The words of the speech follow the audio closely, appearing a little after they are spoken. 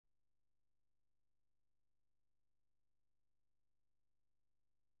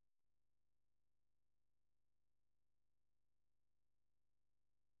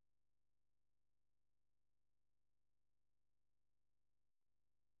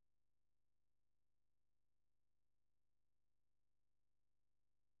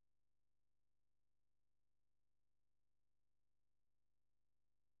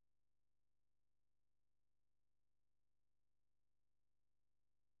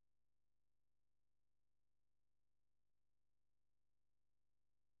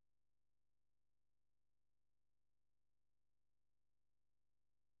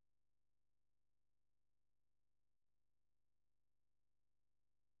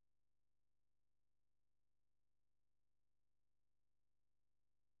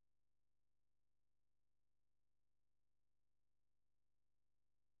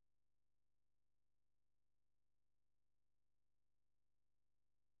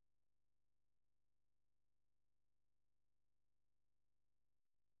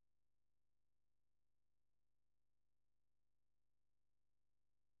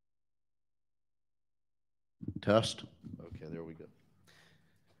Test. Okay, there we go.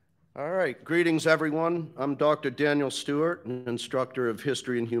 All right, greetings everyone. I'm Dr. Daniel Stewart, an instructor of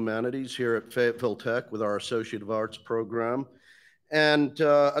History and Humanities here at Fayetteville Tech with our Associate of Arts program. And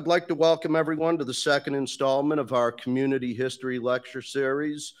I'd like to welcome everyone to the second installment of our Community History Lecture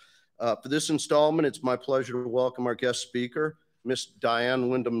Series. For this installment, it's my pleasure to welcome our guest speaker, Miss Diane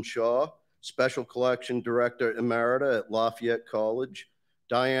Wyndham-Shaw, Special Collection Director Emerita at Lafayette College.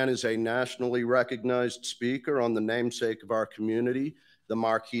 Diane is a nationally recognized speaker on the namesake of our community, the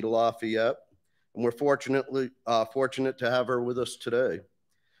Marquis de Lafayette, and we're fortunate to have her with us today.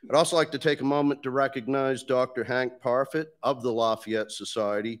 I'd also like to take a moment to recognize Dr. Hank Parfit of the Lafayette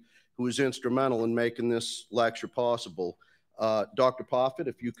Society, who was instrumental in making this lecture possible. Dr. Parfit,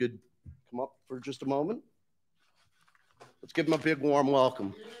 if you could come up for just a moment. Let's give him a big warm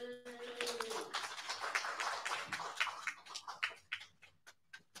welcome.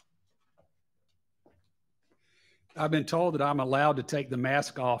 I've been told that I'm allowed to take the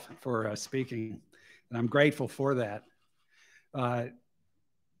mask off for speaking, and I'm grateful for that.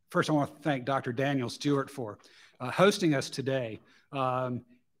 First, I want to thank Dr. Daniel Stewart for hosting us today.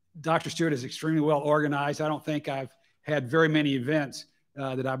 Dr. Stewart is extremely well organized. I don't think I've had very many events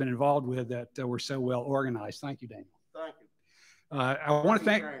that I've been involved with that were so well organized. Thank you, Daniel. Thank you. I want to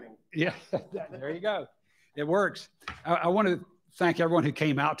thank, yeah, there you go. It works. I want to thank everyone who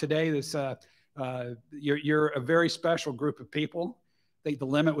came out today. You're a very special group of people. I think the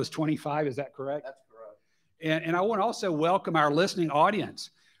limit was 25, is that correct? That's correct. And I want to also welcome our listening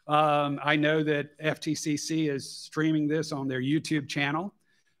audience. I know that FTCC is streaming this on their YouTube channel.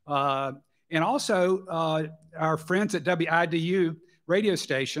 And also our friends at WIDU radio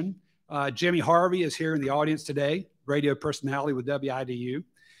station. Jimmy Harvey is here in the audience today, radio personality with WIDU.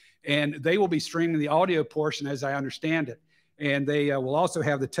 And they will be streaming the audio portion as I understand it. And they will also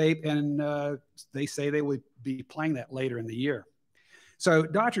have the tape, and they say they will be playing that later in the year. So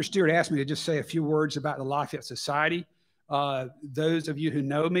Dr. Stewart asked me to just say a few words about the Lafayette Society. Those of you who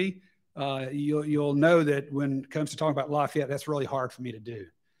know me, you'll know that when it comes to talking about Lafayette, that's really hard for me to do.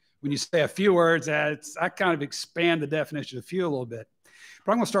 When you say a few words, I kind of expand the definition of few a little bit.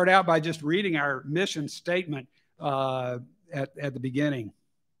 But I'm going to start out by just reading our mission statement at the beginning.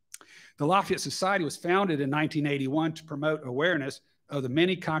 The Lafayette Society was founded in 1981 to promote awareness of the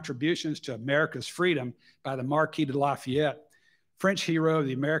many contributions to America's freedom by the Marquis de Lafayette, French hero of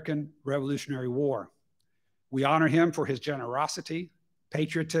the American Revolutionary War. We honor him for his generosity,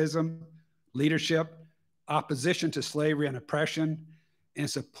 patriotism, leadership, opposition to slavery and oppression, and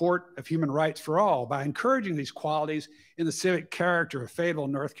support of human rights for all by encouraging these qualities in the civic character of Fayetteville,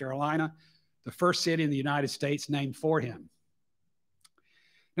 North Carolina, the first city in the United States named for him.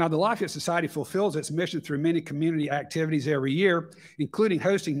 Now, the Lafayette Society fulfills its mission through many community activities every year, including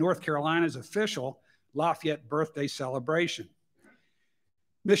hosting North Carolina's official Lafayette birthday celebration.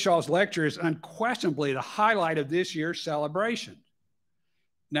 Ms. Shaw's lecture is unquestionably the highlight of this year's celebration.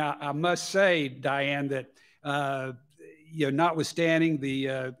 Now, I must say, Diane, that notwithstanding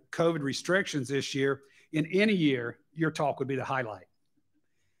the COVID restrictions this year, in any year, your talk would be the highlight.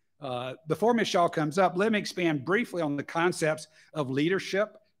 Before Ms. Shaw comes up, let me expand briefly on the concepts of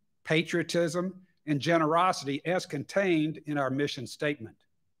leadership, patriotism, and generosity as contained in our mission statement.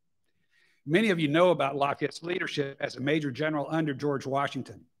 Many of you know about Lafayette's leadership as a major general under George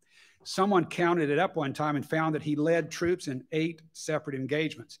Washington. Someone counted it up one time and found that he led troops in 8 separate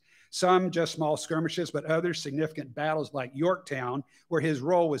engagements, some just small skirmishes, but others significant battles like Yorktown, where his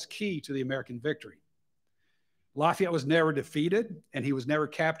role was key to the American victory. Lafayette was never defeated and he was never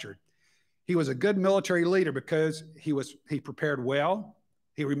captured. He was a good military leader because he prepared well,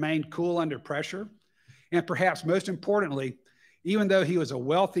 he remained cool under pressure, and perhaps most importantly, even though he was a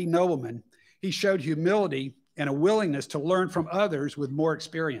wealthy nobleman, he showed humility and a willingness to learn from others with more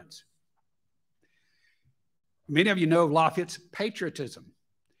experience. Many of you know Lafayette's patriotism.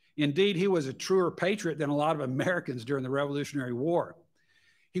 Indeed, he was a truer patriot than a lot of Americans during the Revolutionary War.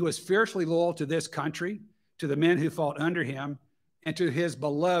 He was fiercely loyal to this country, to the men who fought under him, and to his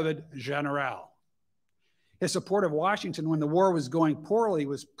beloved general. His support of Washington when the war was going poorly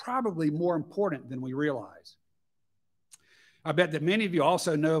was probably more important than we realize. I bet that many of you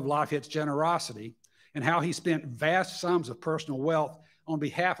also know of Lafayette's generosity and how he spent vast sums of personal wealth on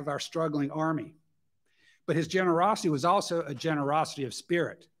behalf of our struggling army. But his generosity was also a generosity of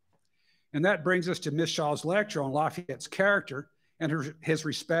spirit. And that brings us to Ms. Shaw's lecture on Lafayette's character and his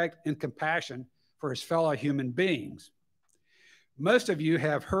respect and compassion for his fellow human beings. Most of you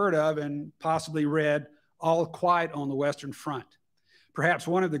have heard of and possibly read All Quiet on the Western Front, perhaps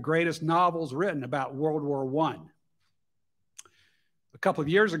one of the greatest novels written about World War I. A couple of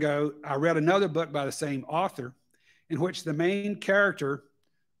years ago, I read another book by the same author in which the main character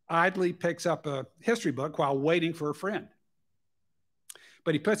idly picks up a history book while waiting for a friend.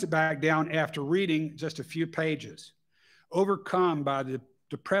 But he puts it back down after reading just a few pages, overcome by the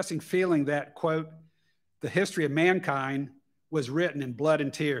depressing feeling that, quote, the history of mankind was written in blood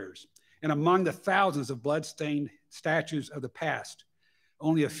and tears. And among the thousands of blood-stained statues of the past,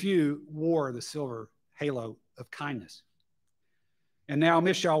 only a few wore the silver halo of kindness. And now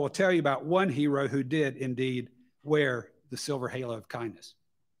Miss Shaw will tell you about one hero who did indeed wear the silver halo of kindness.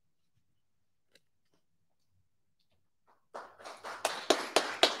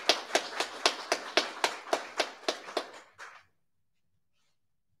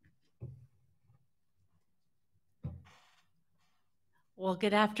 Well,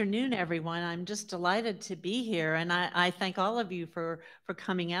 good afternoon, everyone. I'm just delighted to be here, and I thank all of you for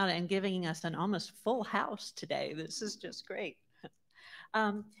coming out and giving us an almost full house today. This is just great.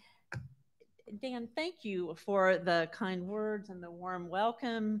 Dan, thank you for the kind words and the warm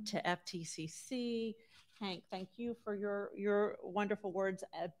welcome to FTCC. Hank, thank you for your wonderful words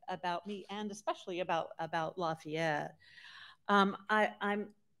about me and especially about Lafayette. I'm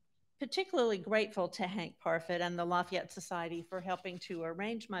particularly grateful to Hank Parfit and the Lafayette Society for helping to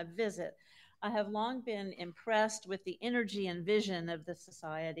arrange my visit. I have long been impressed with the energy and vision of the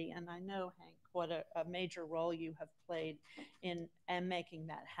Society, and I know, Hank, what a major role you have played in making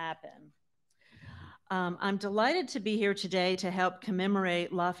that happen. I'm delighted to be here today to help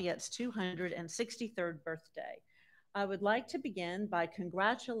commemorate Lafayette's 263rd birthday. I would like to begin by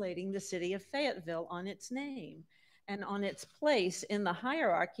congratulating the city of Fayetteville on its name and on its place in the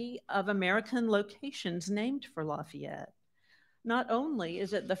hierarchy of American locations named for Lafayette. Not only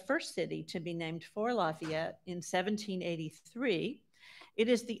is it the first city to be named for Lafayette in 1783, it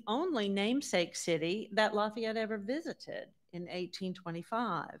is the only namesake city that Lafayette ever visited in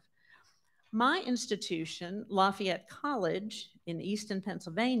 1825. My institution, Lafayette College in Easton,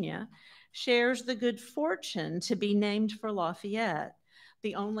 Pennsylvania, shares the good fortune to be named for Lafayette,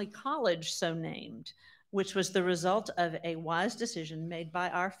 the only college so named, which was the result of a wise decision made by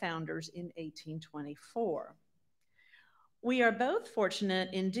our founders in 1824. We are both fortunate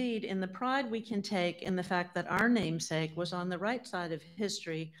indeed in the pride we can take in the fact that our namesake was on the right side of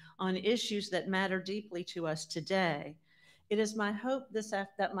history on issues that matter deeply to us today. It is my hope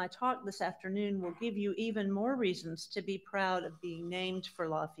that my talk this afternoon will give you even more reasons to be proud of being named for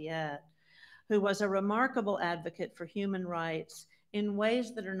Lafayette, who was a remarkable advocate for human rights in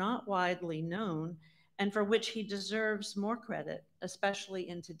ways that are not widely known and for which he deserves more credit, especially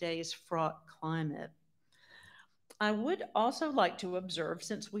in today's fraught climate. I would also like to observe,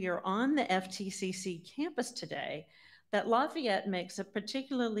 since we are on the FTCC campus today, that Lafayette makes a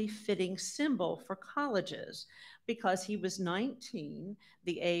particularly fitting symbol for colleges because he was 19,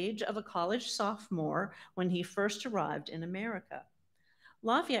 the age of a college sophomore, when he first arrived in America.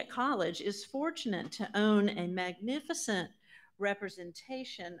 Lafayette College is fortunate to own a magnificent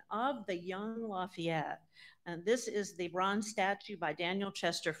representation of the young Lafayette. And this is the bronze statue by Daniel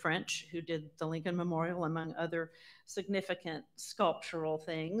Chester French, who did the Lincoln Memorial, among other significant sculptural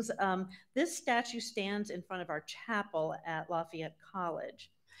things. This statue stands in front of our chapel at Lafayette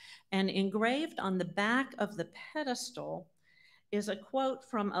College. And engraved on the back of the pedestal is a quote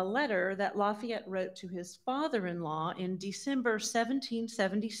from a letter that Lafayette wrote to his father-in-law in December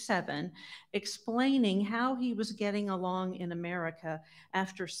 1777, explaining how he was getting along in America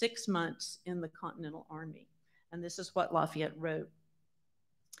after 6 months in the Continental Army. And this is what Lafayette wrote.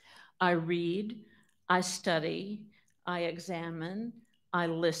 I read, I study, I examine, I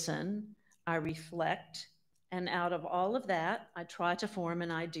listen, I reflect, and out of all of that, I try to form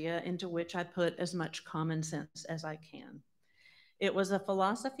an idea into which I put as much common sense as I can. It was a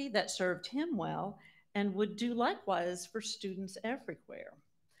philosophy that served him well and would do likewise for students everywhere.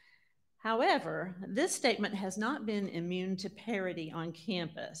 However, this statement has not been immune to parody on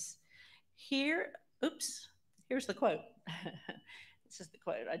campus. Here's the quote. This is the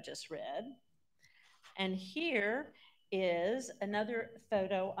quote I just read. And here is another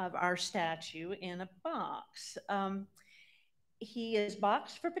photo of our statue in a box. He is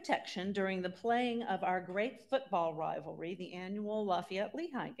boxed for protection during the playing of our great football rivalry, the annual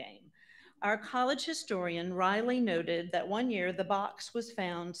Lafayette-Lehigh game. Our college historian Riley noted that one year the box was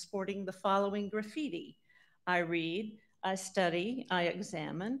found sporting the following graffiti. I read, I study, I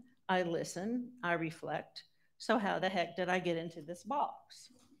examine, I listen, I reflect. So how the heck did I get into this box?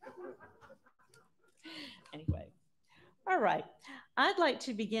 Anyway, all right. I'd like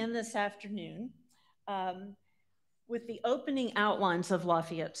to begin this afternoon with the opening outlines of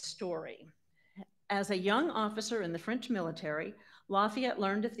Lafayette's story. As a young officer in the French military, Lafayette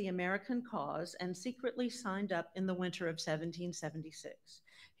learned of the American cause and secretly signed up in the winter of 1776.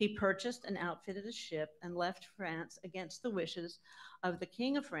 He purchased and outfitted a ship and left France against the wishes of the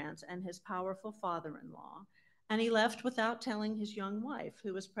King of France and his powerful father-in-law, and he left without telling his young wife,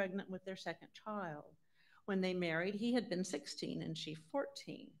 who was pregnant with their second child. When they married, he had been 16 and she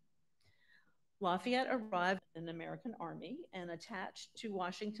 14. Lafayette arrived in the American Army and attached to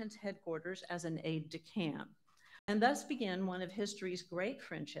Washington's headquarters as an aide-de-camp, and thus began one of history's great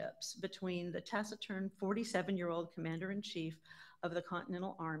friendships between the taciturn 47-year-old commander-in-chief of the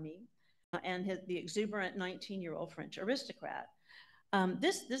Continental Army and the exuberant 19-year-old French aristocrat.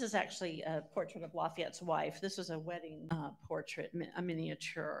 This is actually a portrait of Lafayette's wife. This is a wedding portrait, a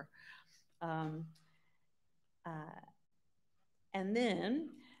miniature. And then,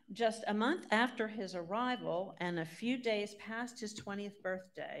 just a month after his arrival and a few days past his 20th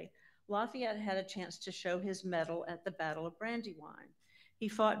birthday, Lafayette had a chance to show his mettle at the Battle of Brandywine. He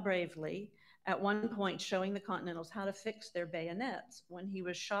fought bravely, at one point showing the Continentals how to fix their bayonets when he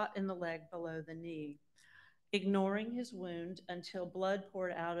was shot in the leg below the knee. Ignoring his wound until blood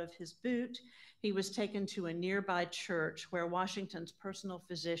poured out of his boot, he was taken to a nearby church where Washington's personal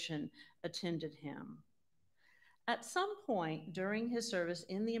physician attended him. At some point during his service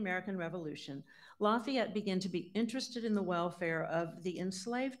in the American Revolution, Lafayette began to be interested in the welfare of the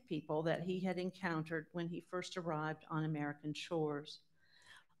enslaved people that he had encountered when he first arrived on American shores.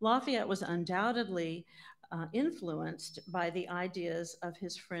 Lafayette was undoubtedly influenced by the ideas of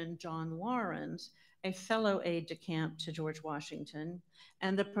his friend John Laurens, a fellow aide-de-camp to George Washington,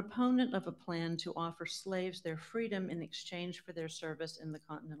 and the proponent of a plan to offer slaves their freedom in exchange for their service in the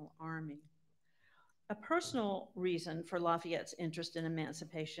Continental Army. A personal reason for Lafayette's interest in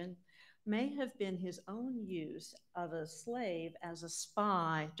emancipation may have been his own use of a slave as a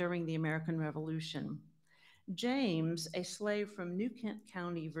spy during the American Revolution. James, a slave from New Kent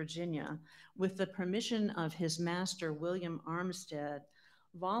County, Virginia, with the permission of his master, William Armstead,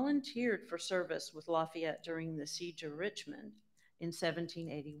 volunteered for service with Lafayette during the Siege of Richmond in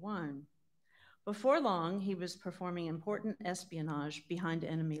 1781. Before long, he was performing important espionage behind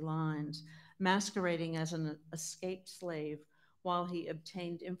enemy lines, masquerading as an escaped slave while he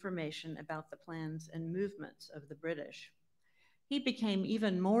obtained information about the plans and movements of the British. He became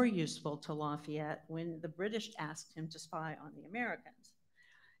even more useful to Lafayette when the British asked him to spy on the Americans.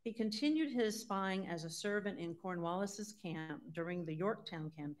 He continued his spying as a servant in Cornwallis's camp during the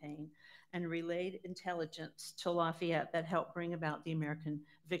Yorktown campaign and relayed intelligence to Lafayette that helped bring about the American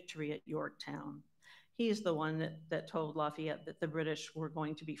victory at Yorktown. He's the one that told Lafayette that the British were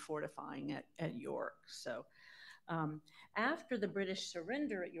going to be fortifying at York. So after the British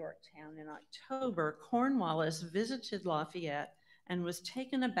surrender at Yorktown in October, Cornwallis visited Lafayette and was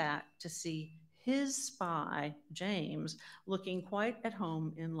taken aback to see his spy, James, looking quite at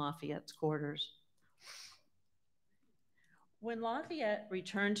home in Lafayette's quarters. When Lafayette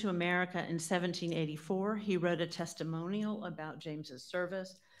returned to America in 1784, he wrote a testimonial about James's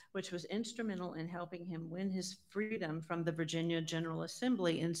service, which was instrumental in helping him win his freedom from the Virginia General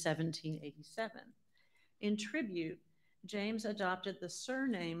Assembly in 1787. In tribute, James adopted the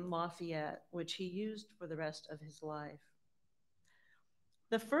surname Lafayette, which he used for the rest of his life.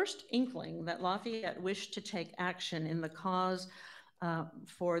 The first inkling that Lafayette wished to take action in the cause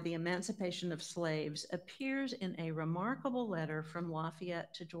for the emancipation of slaves appears in a remarkable letter from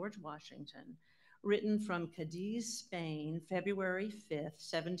Lafayette to George Washington, written from Cadiz, Spain, February 5th,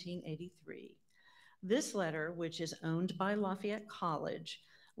 1783. This letter, which is owned by Lafayette College,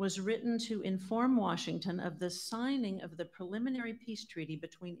 was written to inform Washington of the signing of the preliminary peace treaty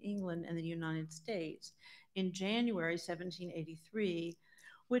between England and the United States in January 1783,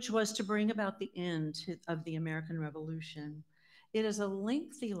 which was to bring about the end of the American Revolution. It is a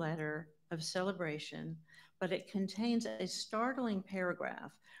lengthy letter of celebration, but it contains a startling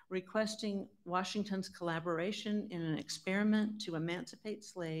paragraph requesting Washington's collaboration in an experiment to emancipate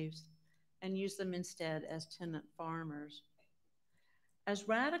slaves and use them instead as tenant farmers. As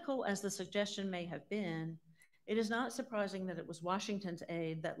radical as the suggestion may have been, it is not surprising that it was Washington's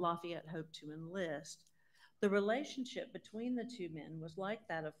aid that Lafayette hoped to enlist. The relationship between the two men was like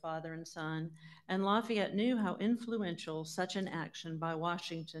that of father and son, and Lafayette knew how influential such an action by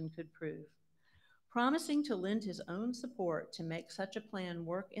Washington could prove. Promising to lend his own support to make such a plan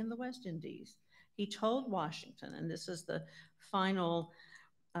work in the West Indies, he told Washington, and this is the final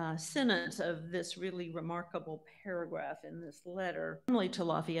sentence of this really remarkable paragraph in this letter, only to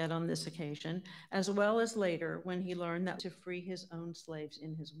Lafayette on this occasion, as well as later when he learned that to free his own slaves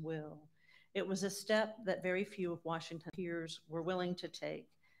in his will. It was a step that very few of Washington's peers were willing to take,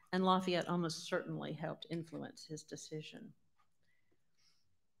 and Lafayette almost certainly helped influence his decision.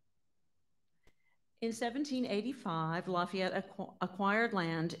 In 1785, Lafayette acquired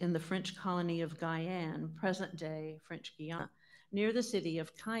land in the French colony of Guyane, present-day French Guiana, near the city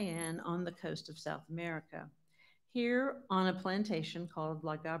of Cayenne on the coast of South America. Here, on a plantation called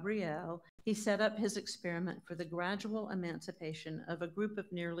La Gabrielle, he set up his experiment for the gradual emancipation of a group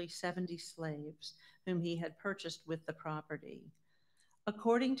of nearly 70 slaves whom he had purchased with the property.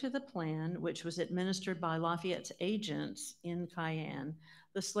 According to the plan, which was administered by Lafayette's agents in Cayenne,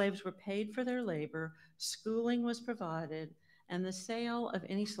 the slaves were paid for their labor, schooling was provided, and the sale of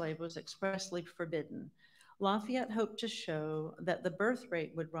any slave was expressly forbidden. Lafayette hoped to show that the birth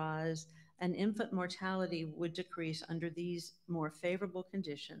rate would rise and infant mortality would decrease under these more favorable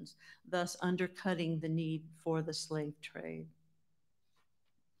conditions, thus undercutting the need for the slave trade.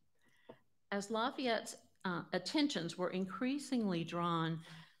 As Lafayette's attentions were increasingly drawn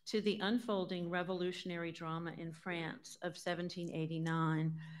to the unfolding revolutionary drama in France of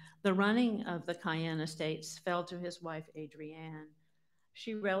 1789, the running of the Cayenne estates fell to his wife, Adrienne.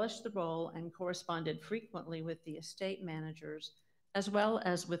 She relished the role and corresponded frequently with the estate managers, as well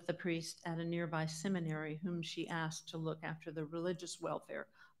as with the priest at a nearby seminary, whom she asked to look after the religious welfare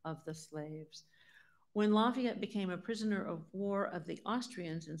of the slaves. When Lafayette became a prisoner of war of the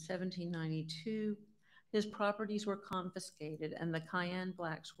Austrians in 1792, his properties were confiscated and the Cayenne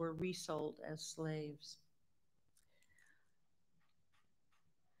blacks were resold as slaves.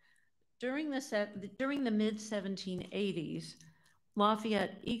 During the mid-1780s,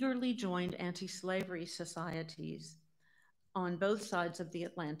 Lafayette eagerly joined anti-slavery societies on both sides of the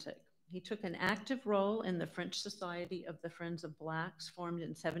Atlantic. He took an active role in the French Society of the Friends of Blacks, formed in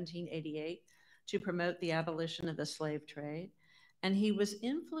 1788 to promote the abolition of the slave trade, and he was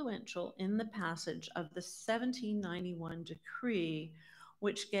influential in the passage of the 1791 decree,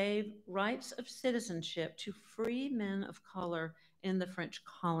 which gave rights of citizenship to free men of color in the French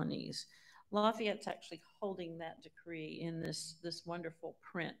colonies. Lafayette's actually holding that decree in this wonderful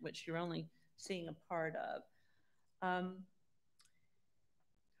print, which you're only seeing a part of.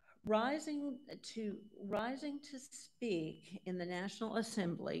 Rising to speak in the National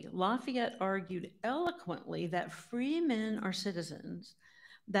Assembly, Lafayette argued eloquently that free men are citizens,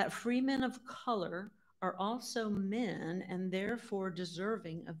 that free men of color are also men and therefore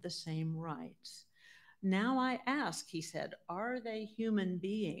deserving of the same rights. Now I ask, he said, are they human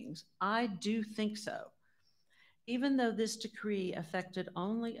beings? I do think so. Even though this decree affected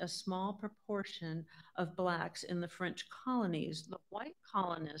only a small proportion of blacks in the French colonies, the white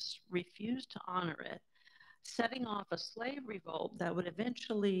colonists refused to honor it, setting off a slave revolt that would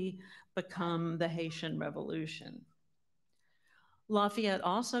eventually become the Haitian Revolution. Lafayette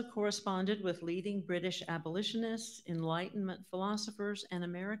also corresponded with leading British abolitionists, Enlightenment philosophers, and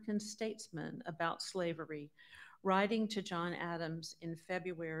American statesmen about slavery, writing to John Adams in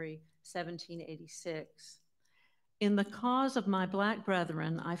February 1786. In the cause of my black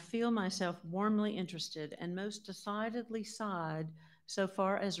brethren, I feel myself warmly interested and most decidedly side, so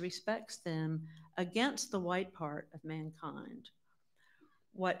far as respects them, against the white part of mankind.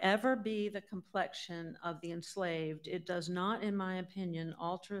 Whatever be the complexion of the enslaved, it does not, in my opinion,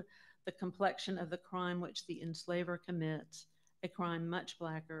 alter the complexion of the crime which the enslaver commits, a crime much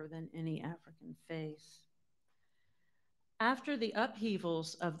blacker than any African face. After the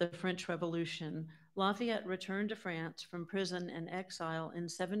upheavals of the French Revolution, Lafayette returned to France from prison and exile in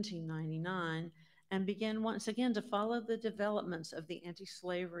 1799 and began once again to follow the developments of the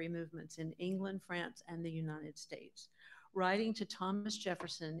anti-slavery movements in England, France, and the United States, writing to Thomas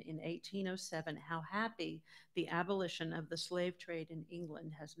Jefferson in 1807 how happy the abolition of the slave trade in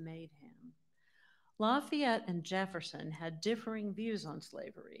England has made him. Lafayette and Jefferson had differing views on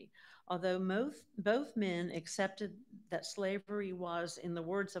slavery, although both men accepted that slavery was, in the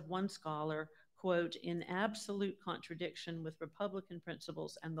words of one scholar, quote, in absolute contradiction with Republican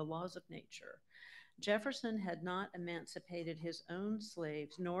principles and the laws of nature. Jefferson had not emancipated his own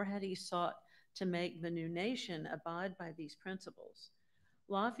slaves, nor had he sought to make the new nation abide by these principles.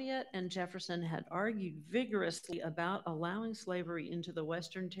 Lafayette and Jefferson had argued vigorously about allowing slavery into the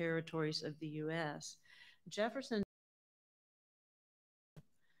Western territories of the U.S. Jefferson.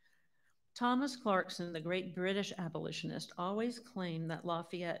 Thomas Clarkson, the great British abolitionist, always claimed that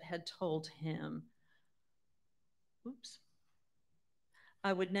Lafayette had told him,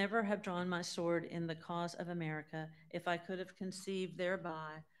 I would never have drawn my sword in the cause of America if I could have conceived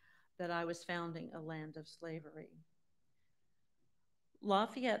thereby that I was founding a land of slavery.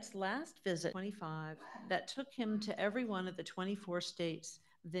 Lafayette's last visit, 25, that took him to every one of the 24 states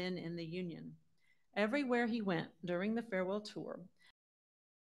then in the Union. Everywhere he went during the farewell tour,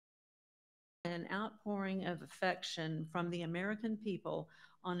 an outpouring of affection from the American people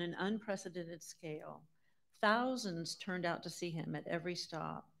on an unprecedented scale. Thousands turned out to see him at every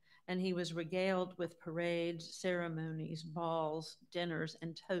stop, and he was regaled with parades, ceremonies, balls, dinners,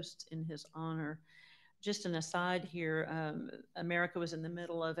 and toasts in his honor. Just an aside here, America was in the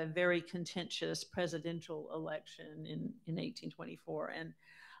middle of a very contentious presidential election in 1824, and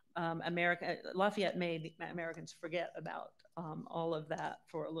Lafayette made the Americans forget about all of that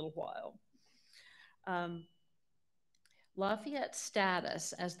for a little while. Lafayette's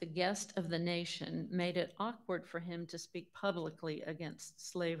status as the guest of the nation made it awkward for him to speak publicly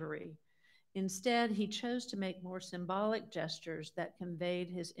against slavery. Instead, he chose to make more symbolic gestures that conveyed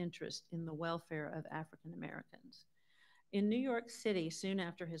his interest in the welfare of African Americans. In New York City, soon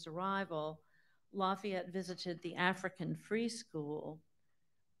after his arrival, Lafayette visited the African Free School,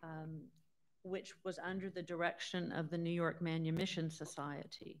 which was under the direction of the New York Manumission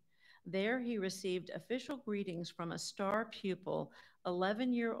Society. There, he received official greetings from a star pupil,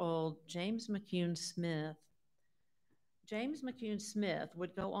 11-year-old James McCune Smith. James McCune Smith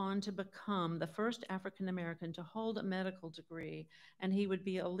would go on to become the first African American to hold a medical degree, and he would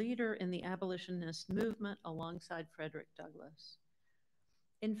be a leader in the abolitionist movement alongside Frederick Douglass.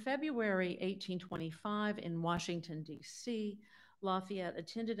 In February 1825 in Washington, D.C., Lafayette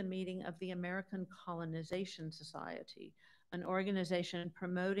attended a meeting of the American Colonization Society, an organization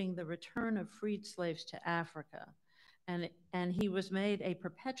promoting the return of freed slaves to Africa, and he was made a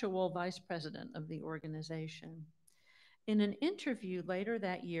perpetual vice president of the organization. In an interview later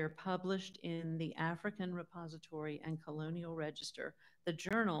that year published in the African Repository and Colonial Register, the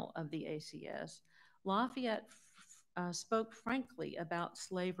journal of the ACS, Lafayette spoke frankly about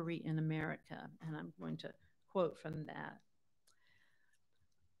slavery in America, and I'm going to quote from that.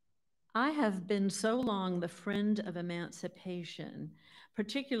 I have been so long the friend of emancipation,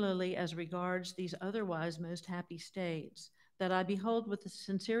 particularly as regards these otherwise most happy states, that I behold with the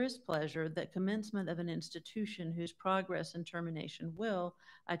sincerest pleasure the commencement of an institution whose progress and termination will,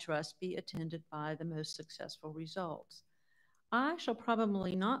 I trust, be attended by the most successful results. I shall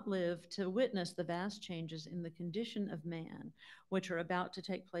probably not live to witness the vast changes in the condition of man which are about to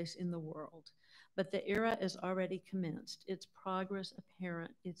take place in the world. But the era is already commenced, its progress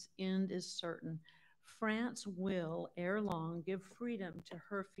apparent, its end is certain. France will, ere long, give freedom to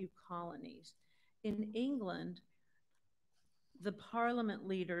her few colonies. In England, the parliament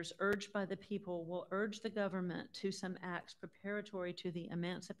leaders, urged by the people, will urge the government to some acts preparatory to the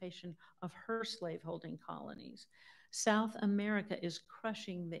emancipation of her slaveholding colonies. South America is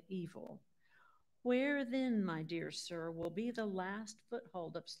crushing the evil. Where then, my dear sir, will be the last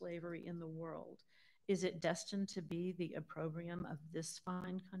foothold of slavery in the world? Is it destined to be the opprobrium of this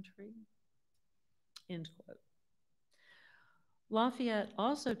fine country? End quote. Lafayette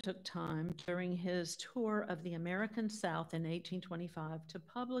also took time during his tour of the American South in 1825 to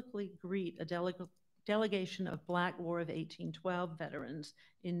publicly greet a delegation of Black War of 1812 veterans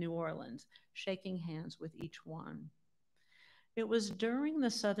in New Orleans, shaking hands with each one. It was during the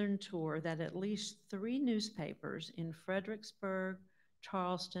Southern tour that at least 3 newspapers in Fredericksburg,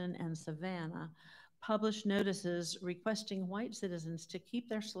 Charleston, and Savannah published notices requesting white citizens to keep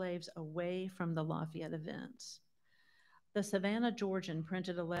their slaves away from the Lafayette events. The Savannah Georgian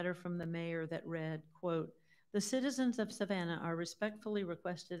printed a letter from the mayor that read, quote, "The citizens of Savannah are respectfully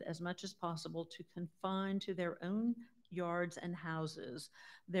requested as much as possible to confine to their own yards and houses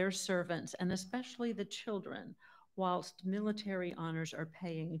their servants, and especially the children, whilst military honors are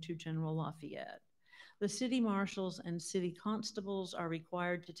paying to General Lafayette. The city marshals and city constables are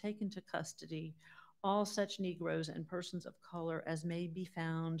required to take into custody all such Negroes and persons of color as may be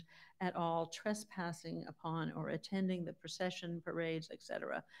found at all trespassing upon or attending the procession, parades,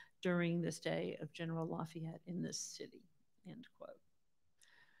 etc., during this day of General Lafayette in this city," end quote.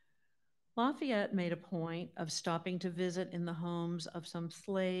 Lafayette made a point of stopping to visit in the homes of some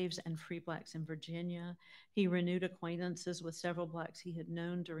slaves and free Blacks in Virginia. He renewed acquaintances with several Blacks he had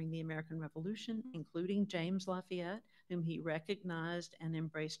known during the American Revolution, including James Lafayette, whom he recognized and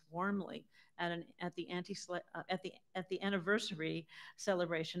embraced warmly at the anniversary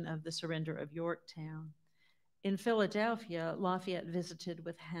celebration of the surrender of Yorktown. In Philadelphia, Lafayette visited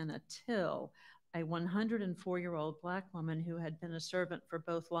with Hannah Till, a 104-year-old Black woman who had been a servant for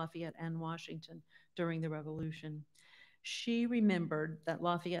both Lafayette and Washington during the Revolution. She remembered that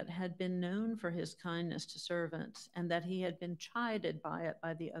Lafayette had been known for his kindness to servants and that he had been chided by it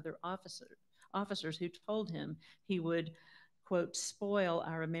by the other officers who told him he would, quote, "spoil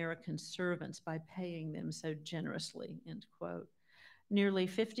our American servants by paying them so generously," end quote. Nearly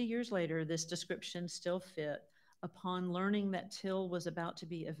 50 years later, this description still fit. Upon learning that Till was about to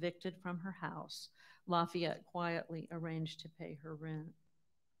be evicted from her house, Lafayette quietly arranged to pay her rent.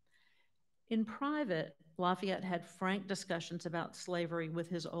 In private, Lafayette had frank discussions about slavery with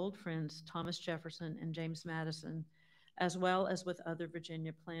his old friends Thomas Jefferson and James Madison, as well as with other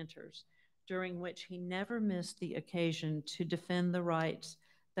Virginia planters, during which he never missed the occasion to defend the rights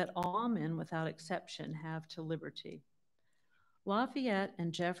that all men without exception have to liberty. Lafayette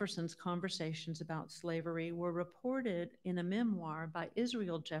and Jefferson's conversations about slavery were reported in a memoir by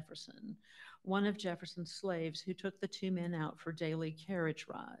Israel Jefferson, one of Jefferson's slaves who took the two men out for daily carriage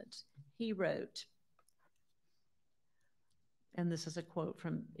rides. He wrote, and this is a quote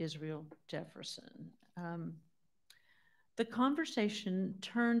from Israel Jefferson, the conversation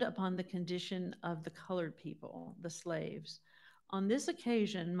turned upon the condition of the colored people, the slaves. On this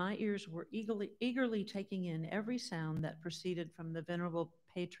occasion, my ears were eagerly taking in every sound that proceeded from the venerable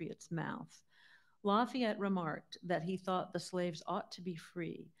patriot's mouth. Lafayette remarked that he thought the slaves ought to be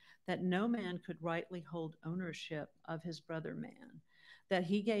free, that no man could rightly hold ownership of his brother man, that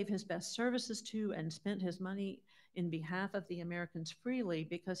he gave his best services to and spent his money in behalf of the Americans freely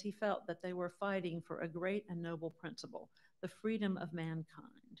because he felt that they were fighting for a great and noble principle, the freedom of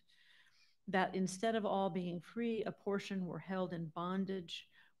mankind. That instead of all being free, a portion were held in bondage,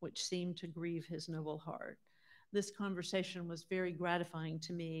 which seemed to grieve his noble heart. This conversation was very gratifying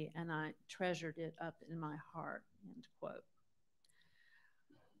to me, and I treasured it up in my heart, end quote.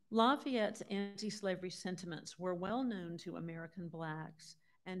 Lafayette's anti-slavery sentiments were well known to American Blacks,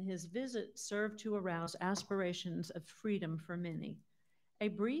 and his visit served to arouse aspirations of freedom for many. A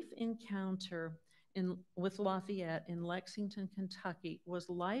brief encounter with Lafayette in Lexington, Kentucky was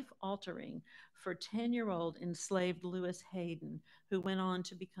life-altering for 10-year-old enslaved Lewis Hayden, who went on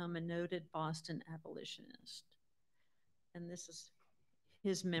to become a noted Boston abolitionist. And this is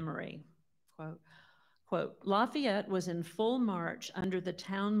his memory, quote, Lafayette was in full march under the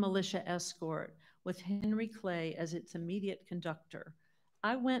town militia escort with Henry Clay as its immediate conductor.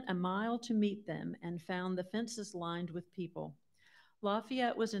 I went a mile to meet them and found the fences lined with people.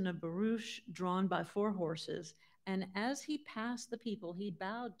 Lafayette was in a barouche drawn by 4 horses, and as he passed the people, he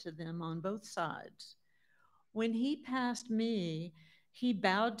bowed to them on both sides. When he passed me, he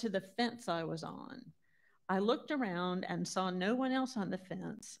bowed to the fence I was on. I looked around and saw no one else on the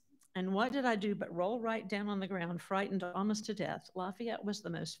fence, and what did I do but roll right down on the ground, frightened almost to death? Lafayette was the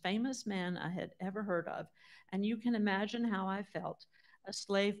most famous man I had ever heard of, and you can imagine how I felt, a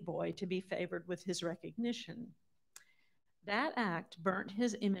slave boy, to be favored with his recognition. That act burnt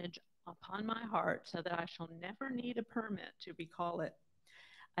his image upon my heart so that I shall never need a permit to recall it.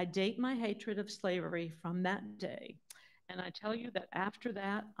 I date my hatred of slavery from that day, and I tell you that after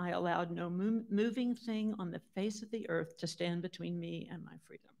that, I allowed no moving thing on the face of the earth to stand between me and my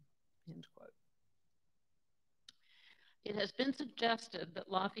freedom, end quote. It has been suggested that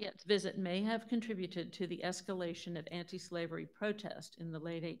Lafayette's visit may have contributed to the escalation of anti-slavery protest in the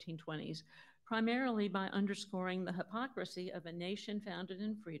late 1820s, primarily by underscoring the hypocrisy of a nation founded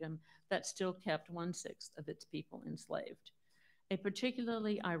in freedom that still kept 1/6 of its people enslaved. A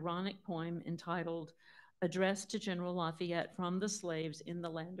particularly ironic poem entitled Address to General Lafayette from the Slaves in the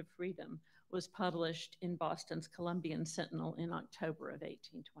Land of Freedom was published in Boston's Columbian Sentinel in October of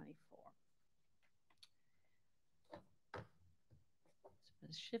 1824. So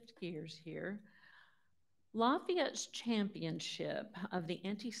let's shift gears here. Lafayette's championship of the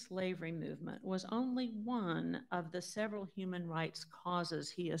anti-slavery movement was only one of the several human rights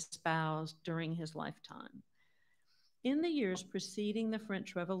causes he espoused during his lifetime. In the years preceding the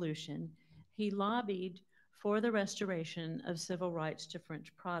French Revolution, he lobbied for the restoration of civil rights to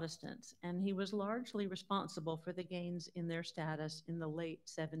French Protestants, and he was largely responsible for the gains in their status in the late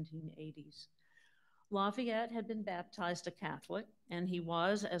 1780s. Lafayette had been baptized a Catholic, and he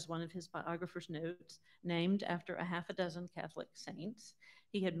was, as one of his biographers notes, named after a half a dozen Catholic saints.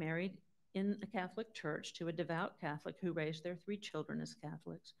 He had married in a Catholic church to a devout Catholic who raised their 3 children as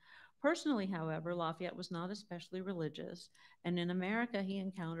Catholics. Personally, however, Lafayette was not especially religious, and in America he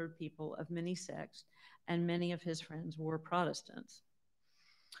encountered people of many sects, and many of his friends were Protestants.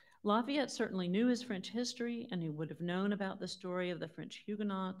 Lafayette certainly knew his French history, and he would have known about the story of the French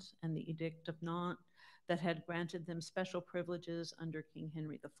Huguenots and the Edict of Nantes that had granted them special privileges under King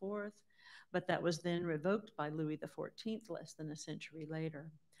Henry IV, but that was then revoked by Louis XIV less than a century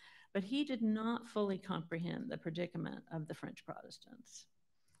later. But he did not fully comprehend the predicament of the French Protestants.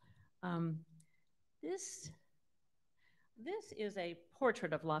 This is a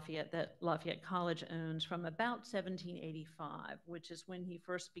portrait of Lafayette that Lafayette College owns from about 1785, which is when he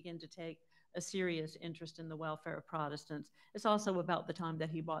first began to take a serious interest in the welfare of Protestants. It's also about the time that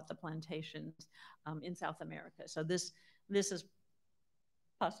he bought the plantations in South America. So this is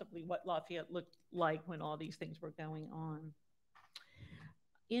possibly what Lafayette looked like when all these things were going on.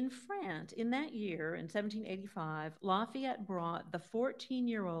 In France, in that year, in 1785, Lafayette brought the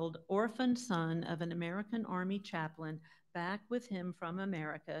 14-year-old orphaned son of an American Army chaplain back with him from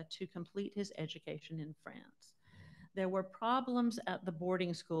America to complete his education in France. There were problems at the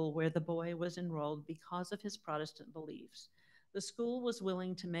boarding school where the boy was enrolled because of his Protestant beliefs. The school was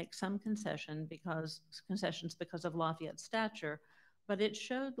willing to make some concessions because of Lafayette's stature, but it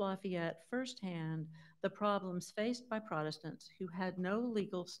showed Lafayette firsthand the problems faced by Protestants who had no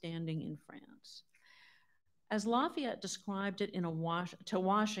legal standing in France. As Lafayette described it to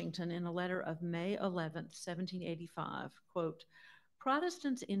Washington in a letter of May 11, 1785, quote,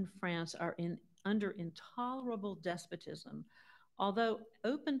 Protestants in France are under intolerable despotism, although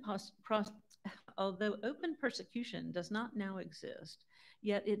open persecution does not now exist,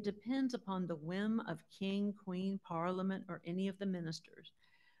 yet it depends upon the whim of king, queen, parliament, or any of the ministers.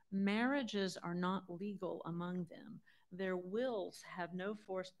 Marriages are not legal among them. Their wills have no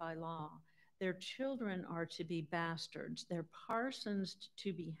force by law. Their children are to be bastards, their parsons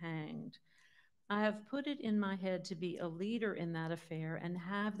to be hanged. I have put it in my head to be a leader in that affair and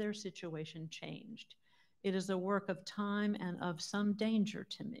have their situation changed. It is a work of time and of some danger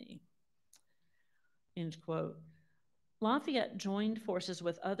to me. End quote. Lafayette joined forces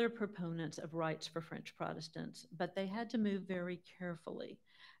with other proponents of rights for French Protestants, but they had to move very carefully.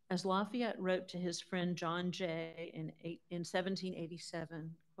 As Lafayette wrote to his friend John Jay in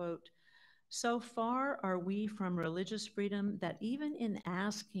 1787, quote, so far are we from religious freedom that even in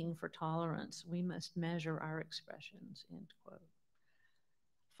asking for tolerance, we must measure our expressions, end quote.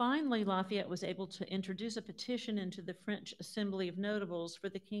 Finally, Lafayette was able to introduce a petition into the French Assembly of Notables for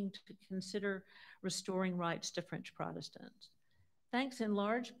the king to consider restoring rights to French Protestants. Thanks in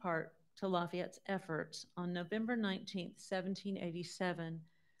large part to Lafayette's efforts, on November 19, 1787,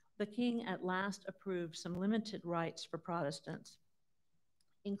 the king at last approved some limited rights for Protestants,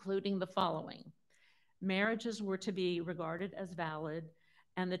 including the following. Marriages were to be regarded as valid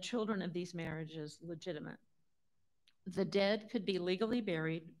and the children of these marriages legitimate. The dead could be legally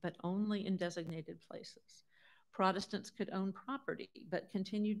buried, but only in designated places. Protestants could own property, but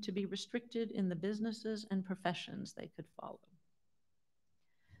continued to be restricted in the businesses and professions they could follow.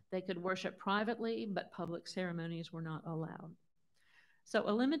 They could worship privately, but public ceremonies were not allowed. So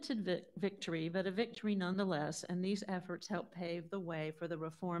a limited victory, but a victory nonetheless, and these efforts helped pave the way for the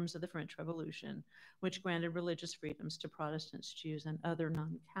reforms of the French Revolution, which granted religious freedoms to Protestants, Jews, and other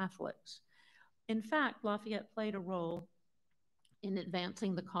non-Catholics. In fact, Lafayette played a role in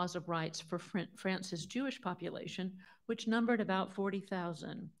advancing the cause of rights for France's Jewish population, which numbered about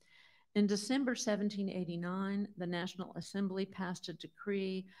 40,000. In December 1789, the National Assembly passed a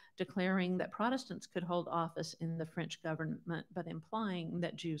decree declaring that Protestants could hold office in the French government, but implying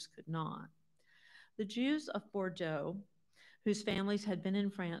that Jews could not. The Jews of Bordeaux, whose families had been in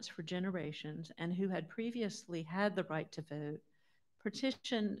France for generations and who had previously had the right to vote,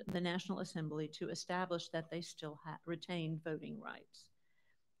 petitioned the National Assembly to establish that they still retained voting rights.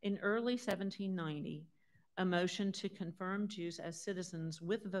 In early 1790, a motion to confirm Jews as citizens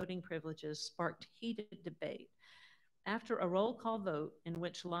with voting privileges sparked heated debate. After a roll call vote in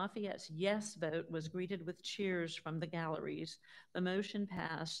which Lafayette's yes vote was greeted with cheers from the galleries, the motion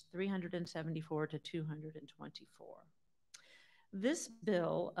passed 374 to 224. This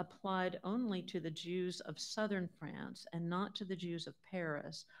bill applied only to the Jews of southern France and not to the Jews of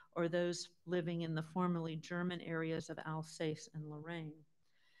Paris or those living in the formerly German areas of Alsace and Lorraine.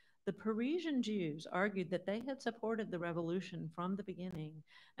 The Parisian Jews argued that they had supported the revolution from the beginning,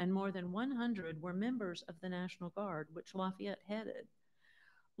 and more than 100 were members of the National Guard, which Lafayette headed.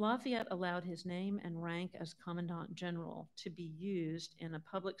 Lafayette allowed his name and rank as Commandant General to be used in a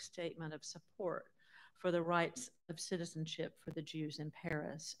public statement of support for the rights of citizenship for the Jews in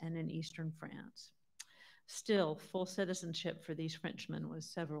Paris and in eastern France. Still, full citizenship for these Frenchmen was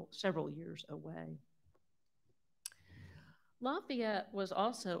several years away. Lafayette was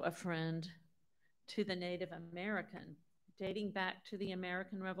also a friend to the Native American, dating back to the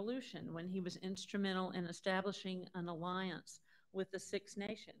American Revolution, when he was instrumental in establishing an alliance with the Six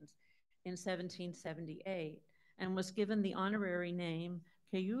Nations in 1778 and was given the honorary name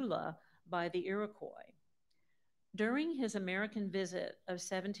Cayula by the Iroquois. During his American visit of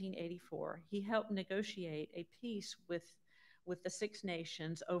 1784, he helped negotiate a peace with the Six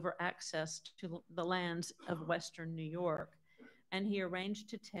Nations over access to the lands of Western New York, and he arranged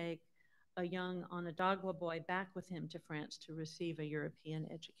to take a young Onondaga boy back with him to France to receive a European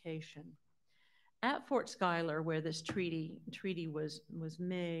education. At Fort Schuyler, where this treaty was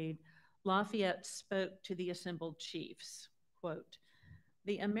made, Lafayette spoke to the assembled chiefs, quote,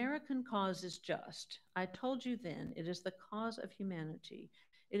 "The American cause is just. I told you then it is the cause of humanity.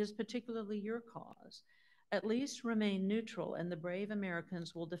 It is particularly your cause. At least remain neutral, and the brave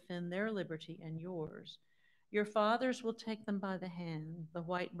Americans will defend their liberty and yours. Your fathers will take them by the hand. The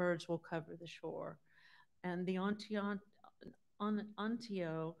white birds will cover the shore, and the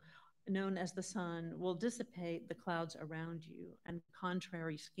Antio, known as the sun, will dissipate the clouds around you, and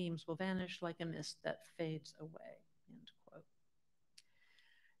contrary schemes will vanish like a mist that fades away." End quote.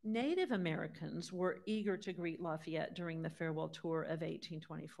 Native Americans were eager to greet Lafayette during the farewell tour of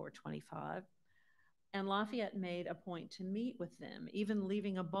 1824-25, and Lafayette made a point to meet with them, even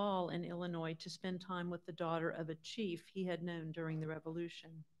leaving a ball in Illinois to spend time with the daughter of a chief he had known during the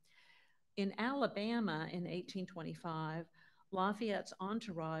Revolution. In Alabama in 1825, Lafayette's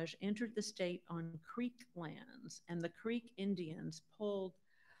entourage entered the state on Creek lands, and the Creek Indians pulled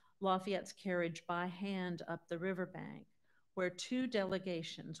Lafayette's carriage by hand up the riverbank, where two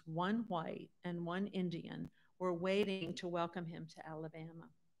delegations, one white and one Indian, were waiting to welcome him to Alabama.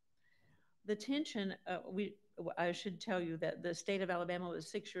 The tension, I should tell you that the state of Alabama was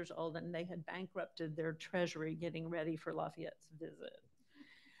 6 years old and they had bankrupted their treasury getting ready for Lafayette's visit.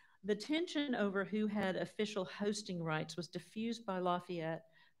 The tension over who had official hosting rights was diffused by Lafayette,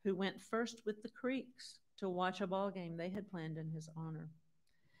 who went first with the Creeks to watch a ball game they had planned in his honor.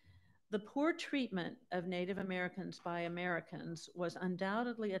 The poor treatment of Native Americans by Americans was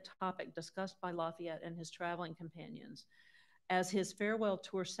undoubtedly a topic discussed by Lafayette and his traveling companions, as his farewell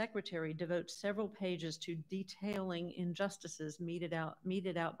tour secretary devotes several pages to detailing injustices meted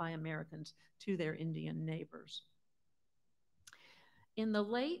out by Americans to their Indian neighbors. In the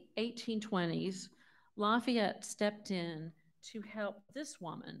late 1820s, Lafayette stepped in to help this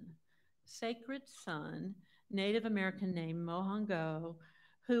woman, Sacred Son, Native American named Mohango,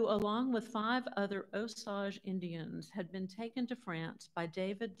 who, along with 5 other Osage Indians, had been taken to France by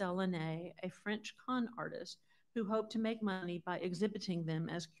David Delaunay, a French con artist who hoped to make money by exhibiting them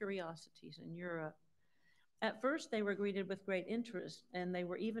as curiosities in Europe. At first, they were greeted with great interest, and they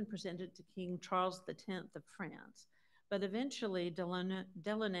were even presented to King Charles X of France. But eventually,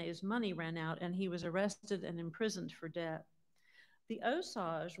 Delaunay's money ran out, and he was arrested and imprisoned for debt. The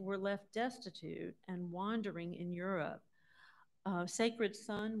Osage were left destitute and wandering in Europe. Sacred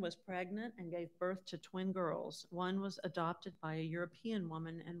Son was pregnant and gave birth to twin girls. One was adopted by a European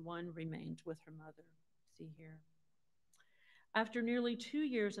woman, and one remained with her mother. See here. After nearly 2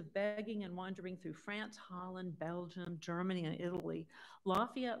 years of begging and wandering through France, Holland, Belgium, Germany, and Italy,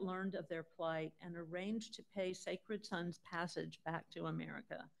 Lafayette learned of their plight and arranged to pay Sacred Son's passage back to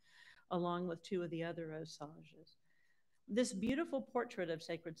America, along with 2 of the other Osages. This beautiful portrait of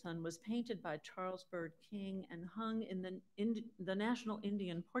Sacred Son was painted by Charles Bird King and hung in the National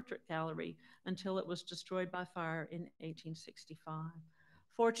Indian Portrait Gallery until it was destroyed by fire in 1865.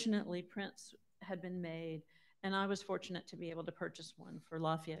 Fortunately, prints had been made, and I was fortunate to be able to purchase one for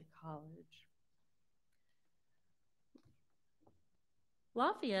Lafayette College.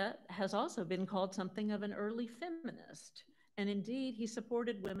 Lafayette has also been called something of an early feminist, and indeed he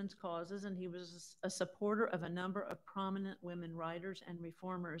supported women's causes, and he was a supporter of a number of prominent women writers and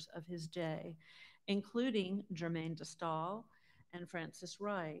reformers of his day, including Germaine de Staël and Frances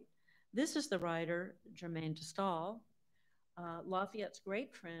Wright. This is the writer Germaine de Staël, Lafayette's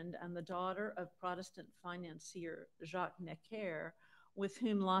great friend and the daughter of Protestant financier Jacques Necker, with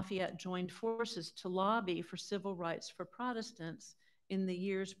whom Lafayette joined forces to lobby for civil rights for Protestants in the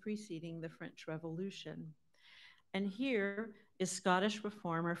years preceding the French Revolution. And here is Scottish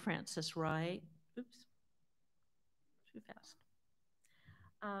reformer Frances Wright. Oops, too fast.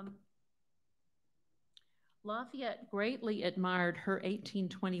 Lafayette greatly admired her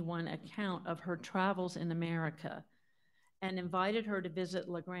 1821 account of her travels in America and invited her to visit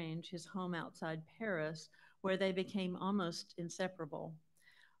Lagrange, his home outside Paris, where they became almost inseparable.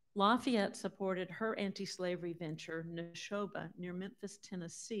 Lafayette supported her anti-slavery venture, Neshoba, near Memphis,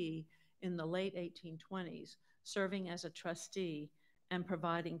 Tennessee, in the late 1820s, serving as a trustee and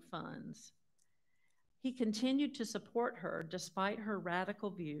providing funds. He continued to support her despite her radical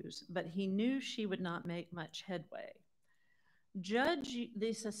views, but he knew she would not make much headway. Judge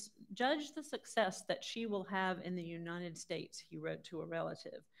the success that she will have in the United States, he wrote to a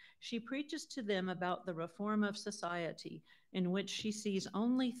relative. She preaches to them about the reform of society, in which she sees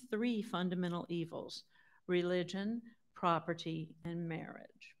only 3 fundamental evils: religion, property, and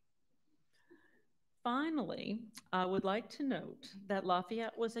marriage. Finally, I would like to note that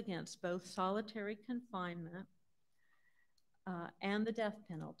Lafayette was against both solitary confinement and the death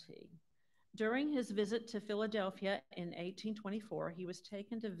penalty. During his visit to Philadelphia in 1824, he was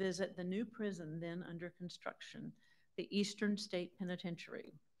taken to visit the new prison then under construction, the Eastern State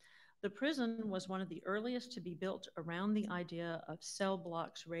Penitentiary. The prison was one of the earliest to be built around the idea of cell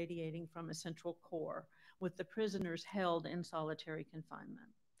blocks radiating from a central core, with the prisoners held in solitary confinement.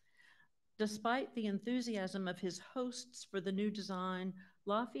 Despite the enthusiasm of his hosts for the new design,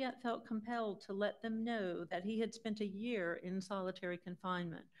 Lafayette felt compelled to let them know that he had spent a year in solitary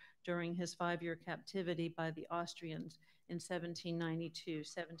confinement during his 5-year captivity by the Austrians in 1792,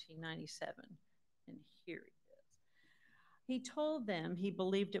 1797. And here he is. He told them he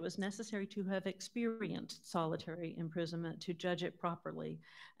believed it was necessary to have experienced solitary imprisonment to judge it properly,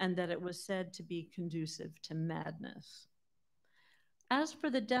 and that it was said to be conducive to madness. As for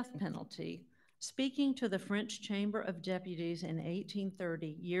the death penalty, speaking to the French Chamber of Deputies in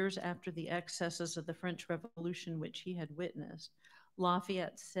 1830, years after the excesses of the French Revolution which he had witnessed,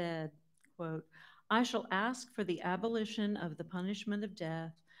 Lafayette said, quote, "I shall ask for the abolition of the punishment of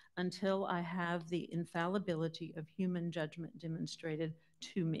death until I have the infallibility of human judgment demonstrated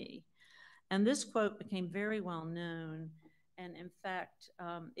to me." And this quote became very well known. And in fact,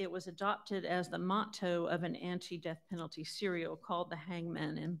 it was adopted as the motto of an anti-death penalty serial called The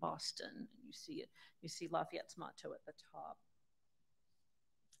Hangman in Boston. You see it. You see Lafayette's motto at the top.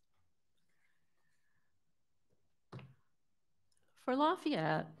 For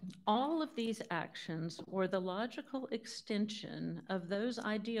Lafayette, all of these actions were the logical extension of those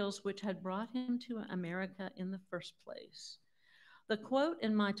ideals which had brought him to America in the first place. The quote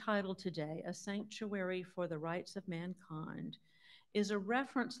in my title today, "A Sanctuary for the Rights of Mankind," is a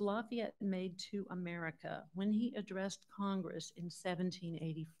reference Lafayette made to America when he addressed Congress in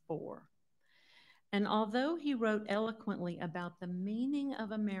 1784. And although he wrote eloquently about the meaning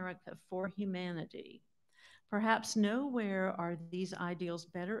of America for humanity, perhaps nowhere are these ideals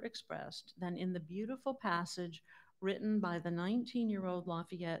better expressed than in the beautiful passage written by the 19-year-old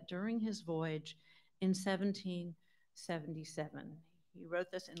Lafayette during his voyage in 1777. He wrote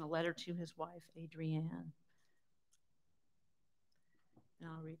this in a letter to his wife, Adrienne. And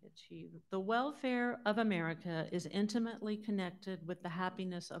I'll read it to you. "The welfare of America is intimately connected with the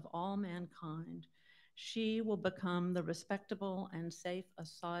happiness of all mankind. She will become the respectable and safe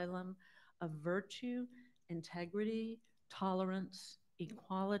asylum of virtue, integrity, tolerance,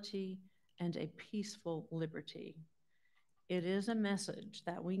 equality, and a peaceful liberty. It is a message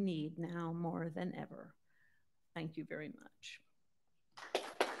that we need now more than ever." Thank you very much.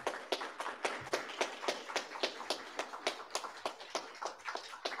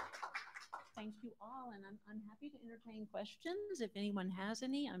 Thank you all, and I'm happy to entertain questions. If anyone has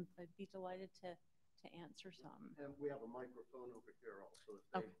any, I'd be delighted to answer some. And we have a microphone over here also if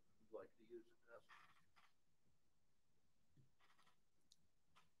they'd like to use it.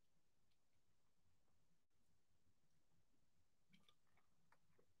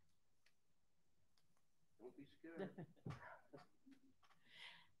 Don't be scared.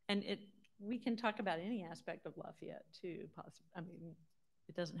 And we can talk about any aspect of Lafayette too, possibly. I mean,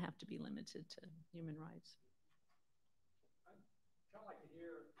 it doesn't have to be limited to human rights. I'd kind of like to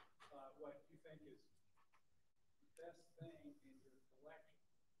hear what you think is the best thing in your collection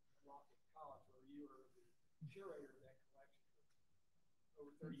at Lafayette College, where you were the curator of that collection for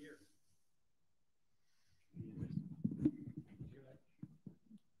over 30 years.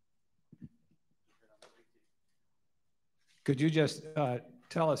 Could you just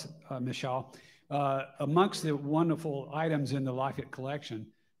tell us, Michelle, amongst the wonderful items in the Lafayette collection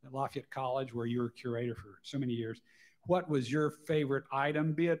at Lafayette College, where you were curator for so many years, what was your favorite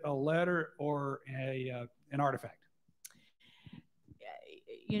item, be it a letter or an artifact?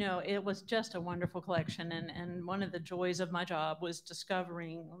 You know, it was just a wonderful collection, and one of the joys of my job was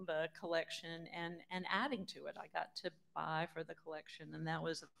discovering the collection and adding to it. I got to buy for the collection, and that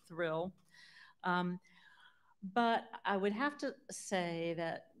was a thrill. But I would have to say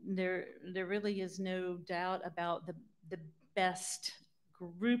that there really is no doubt about the best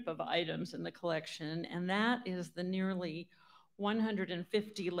group of items in the collection, and that is the nearly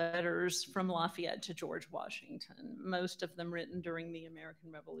 150 letters from Lafayette to George Washington, most of them written during the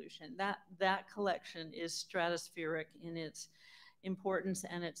American Revolution. That collection is stratospheric in its importance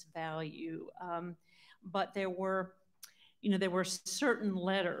and its value. But there were certain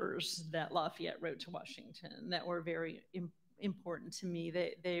letters that Lafayette wrote to Washington that were very important to me.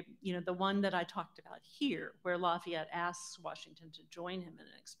 They, the one that I talked about here, where Lafayette asks Washington to join him in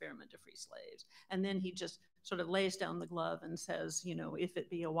an experiment to free slaves, and then he just sort of lays down the glove and says, if it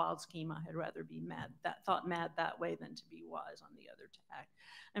be a wild scheme, I had rather be mad that way than to be wise on the other tack.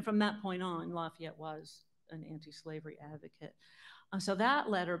 And from that point on, Lafayette was an anti-slavery advocate. So that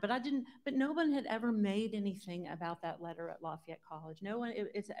letter, but no one had ever made anything about that letter at Lafayette College. No one,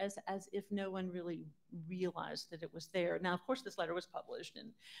 it's as if no one really realized that it was there. Now, of course, this letter was published,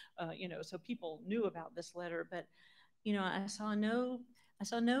 and so people knew about this letter, but I saw no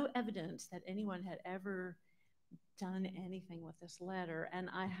evidence that anyone had ever done anything with this letter. And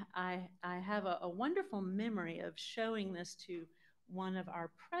I have a wonderful memory of showing this to one of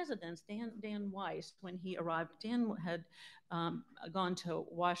our presidents, Dan Weiss, when he arrived. Dan had gone to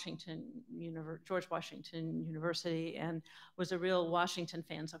George Washington University and was a real Washington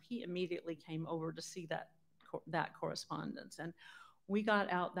fan. So he immediately came over to see that correspondence. And we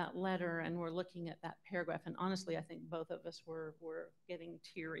got out that letter and we're looking at that paragraph. And honestly, I think both of us were getting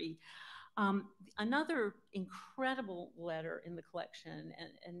teary. Another incredible letter in the collection,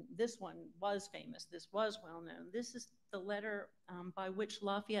 and this one was famous, this was well known. This is the letter by which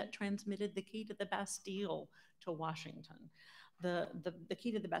Lafayette transmitted the key to the Bastille to Washington. The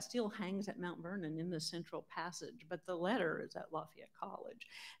key to the Bastille hangs at Mount Vernon in the Central Passage, but the letter is at Lafayette College.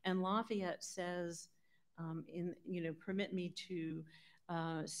 And Lafayette says, permit me to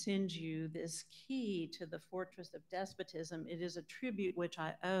send you this key to the fortress of despotism. It is a tribute which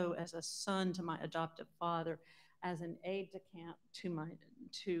I owe as a son to my adoptive father, as an aide-de-camp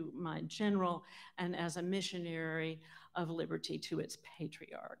to my general, and as a missionary of liberty to its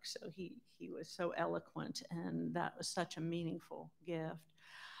patriarch. So he was so eloquent, and that was such a meaningful gift.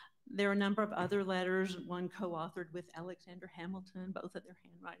 There are a number of other letters, one co-authored with Alexander Hamilton, both of their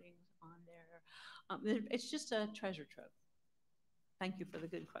handwritings on there. It's just a treasure trove. Thank you for the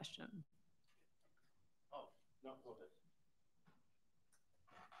good question. Oh, no, go ahead.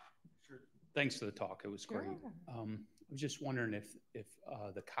 Sure. Thanks for the talk. It was great. I was just wondering if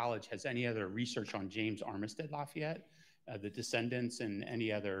the college has any other research on James Armistead Lafayette, the descendants, and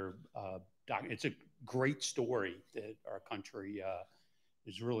any other it's a great story that our country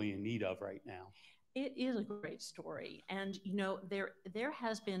is really in need of right now. It is a great story. And, there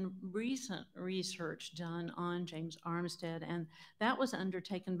has been recent research done on James Armistead, and that was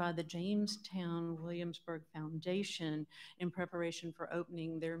undertaken by the Jamestown Williamsburg Foundation in preparation for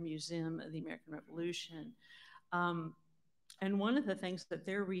opening their Museum of the American Revolution. And one of the things that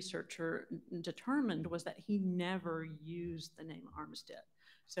their researcher determined was that he never used the name Armistead.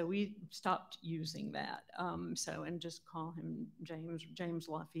 So we stopped using that. And just call him James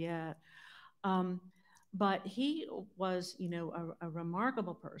Lafayette. But he was, a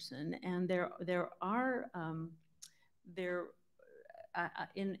remarkable person, and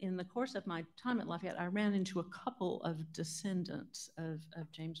in the course of my time at Lafayette, I ran into a couple of descendants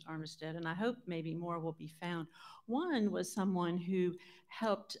of James Armistead, and I hope maybe more will be found. One was someone who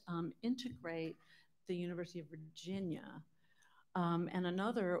helped integrate the University of Virginia. And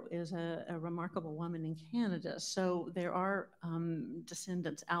another is a remarkable woman in Canada. So there are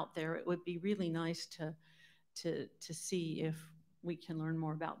descendants out there. It would be really nice to see if we can learn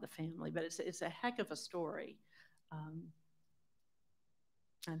more about the family. But it's a heck of a story.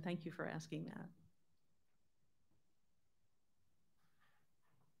 And thank you for asking that.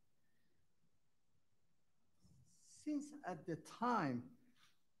 Since at the time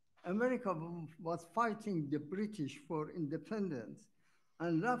America was fighting the British for independence,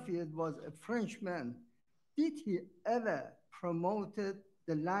 and Lafayette was a Frenchman, did he ever promoted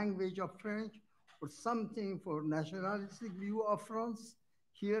the language of French or something for nationalistic view of France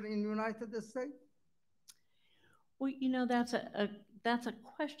here in the United States? Well, that's a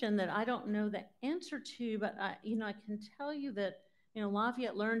question that I don't know the answer to, but I can tell you that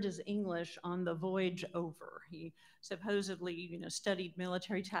Lafayette learned his English on the voyage over. He supposedly, studied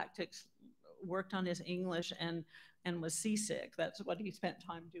military tactics, worked on his English, and was seasick. That's what he spent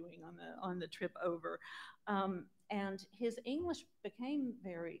time doing on the trip over. And his English became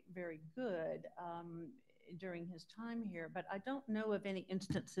very, very good during his time here, but I don't know of any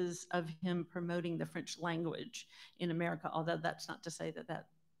instances of him promoting the French language in America, although that's not to say that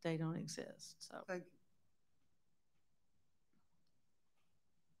they don't exist. So. Thank you.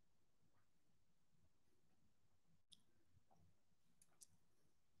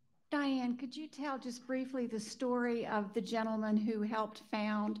 Diane, could you tell just briefly the story of the gentleman who helped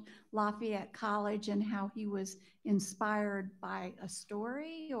found Lafayette College and how he was inspired by a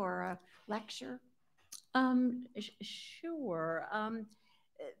story or a lecture? Sure.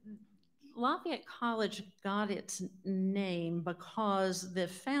 Lafayette College got its name because the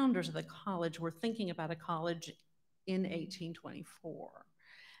founders of the college were thinking about a college in 1824.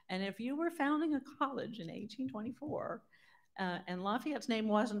 And if you were founding a college in 1824, and Lafayette's name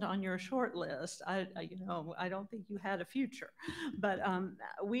wasn't on your short list. I don't think you had a future, but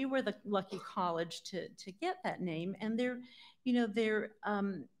we were the lucky college to get that name. And they're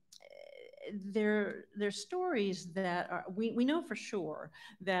stories that are, we know for sure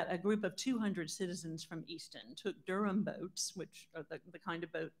that a group of 200 citizens from Easton took Durham boats, which are the kind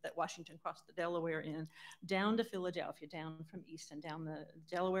of boat that Washington crossed the Delaware in, down to Philadelphia, down from Easton, down the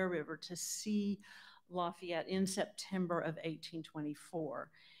Delaware River to see Lafayette in September of 1824.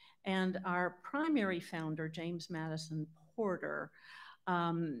 And our primary founder, James Madison Porter,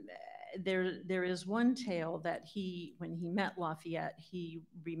 there is one tale that when he met Lafayette, he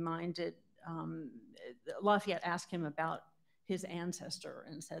reminded, Lafayette asked him about his ancestor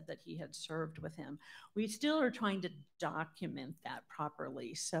and said that he had served with him. We still are trying to document that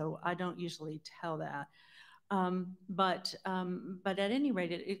properly, so I don't usually tell that. But at any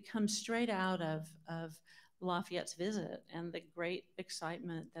rate, it comes straight out of Lafayette's visit and the great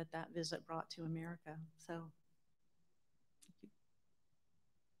excitement that visit brought to America. So.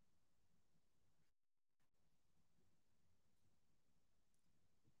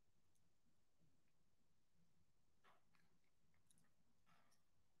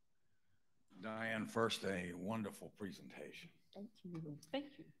 Diane, first, a wonderful presentation. Thank you.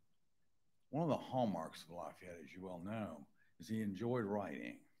 Thank you. One of the hallmarks of Lafayette, as you well know, is he enjoyed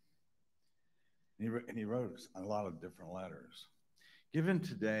writing. And he wrote a lot of different letters. Given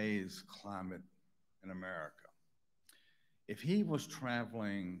today's climate in America, if he was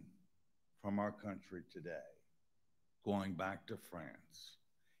traveling from our country today, going back to France,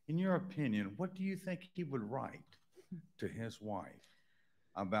 in your opinion, what do you think he would write to his wife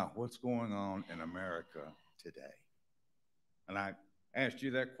about what's going on in America today? And I asked you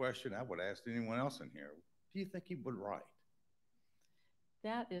that question. I would ask anyone else in here. What do you think he would write?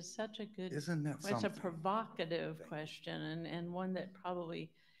 That is such a good, isn't that something? It's a provocative question, and one that I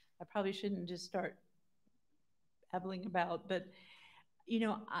probably shouldn't just start babbling about, but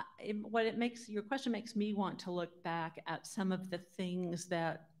your question makes me want to look back at some of the things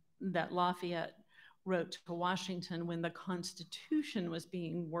that Lafayette wrote to Washington when the Constitution was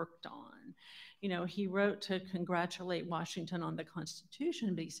being worked on. He wrote to congratulate Washington on the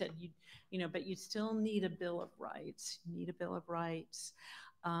Constitution, but he said, but you still need a Bill of Rights. You need a Bill of Rights.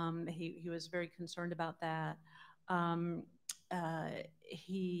 He was very concerned about that.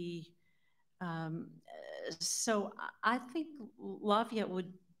 So I think Lafayette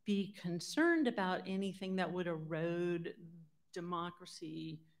would be concerned about anything that would erode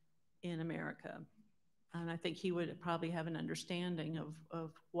democracy in America. And I think he would probably have an understanding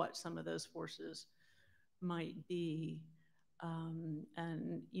of what some of those forces might be.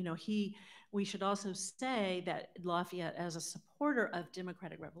 We should also say that Lafayette, as a supporter of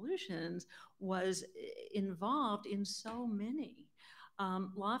democratic revolutions, was involved in so many.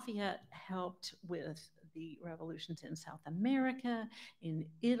 Lafayette helped with the revolutions in South America, in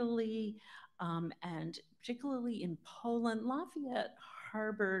Italy, and particularly in Poland. Lafayette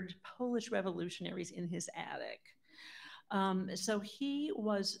harbored Polish revolutionaries in his attic. So he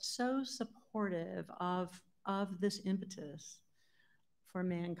was so supportive of this impetus for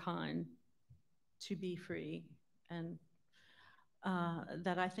mankind to be free, and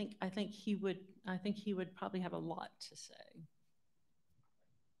that I think he would probably have a lot to say.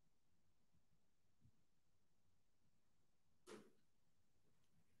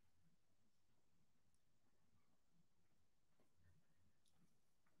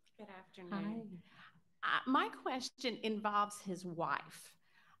 Good afternoon. My question involves his wife,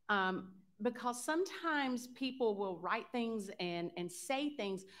 because sometimes people will write things and say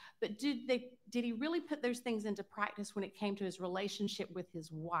things, but did he really put those things into practice when it came to his relationship with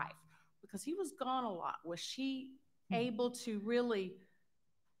his wife? Because he was gone a lot. Was she able to really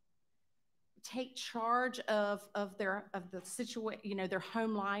take charge of the situation, their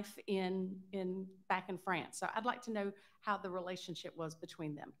home life back in France? So I'd like to know how the relationship was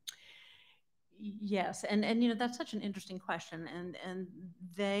between them. Yes, and that's such an interesting question, and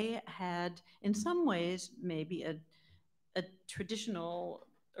they had, in some ways, maybe a traditional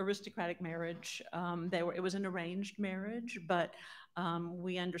aristocratic marriage. It was an arranged marriage, but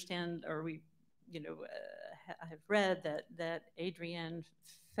we understand, or I have read that Adrienne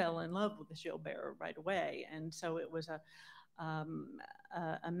fell in love with Gilbert right away, and so it was a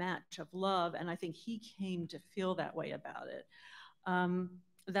match of love, and I think he came to feel that way about it.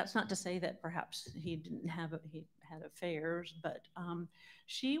 That's not to say that perhaps he had affairs, but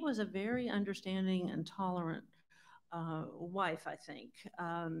she was a very understanding and tolerant wife, I think.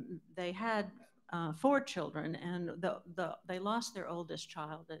 They had 4 children, and they lost their oldest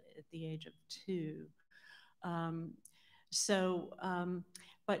child at the age of 2. So,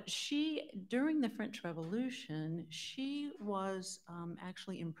 but during the French Revolution, she was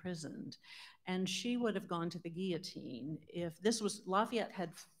actually imprisoned, and she would have gone to the guillotine if Lafayette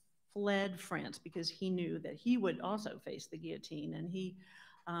had fled France because he knew that he would also face the guillotine, and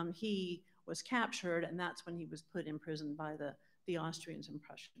he was captured, and that's when he was put in prison by the Austrians and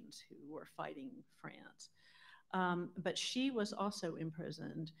Prussians who were fighting France. But she was also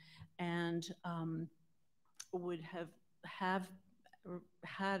imprisoned, and would have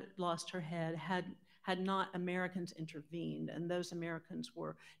had lost her head had not Americans intervened, and those Americans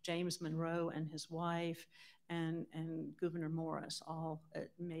were James Monroe and his wife, and Gouverneur Morris all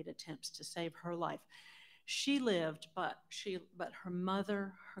made attempts to save her life. She lived, but her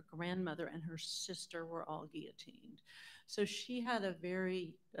mother, her grandmother, and her sister were all guillotined. So she had a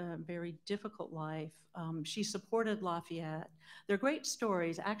very, very difficult life. She supported Lafayette. They're great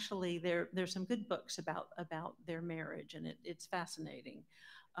stories. Actually, there's some good books about their marriage, and it's fascinating.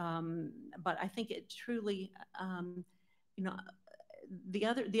 But I think it truly, you know, the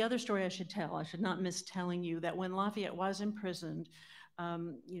other story I should tell, I should not miss telling you that when Lafayette was imprisoned,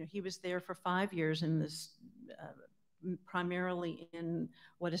 you know, he was there for 5 years in this, primarily in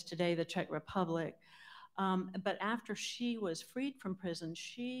what is today the Czech Republic. But after she was freed from prison,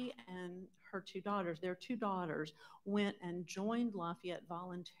 she and her their two daughters, went and joined Lafayette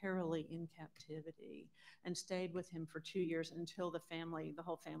voluntarily in captivity and stayed with him for 2 years until the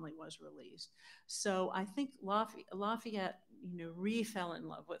whole family was released. So I think Lafayette, you know, fell in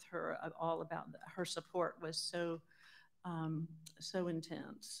love with her. All about her support was so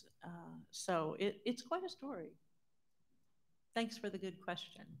intense. So it's quite a story. Thanks for the good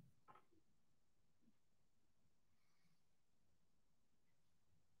question.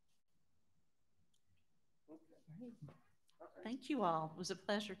 Thank you all. It was a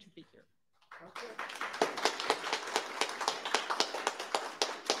pleasure to be here.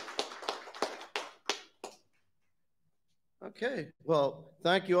 Okay, well,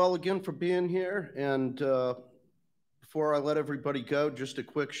 thank you all again for being here. And before I let everybody go, just a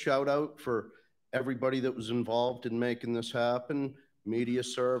quick shout out for everybody that was involved in making this happen: media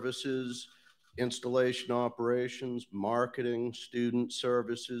services, installation operations, marketing, student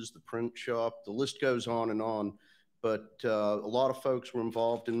services, the print shop, the list goes on and on. But a lot of folks were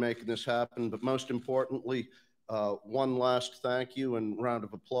involved in making this happen. But most importantly, one last thank you and round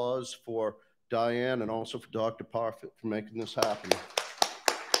of applause for Diane and also for Dr. Parfit for making this happen.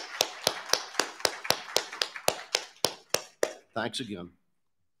 Thanks again.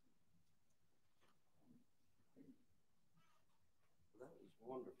 That was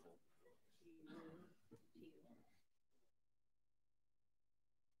wonderful.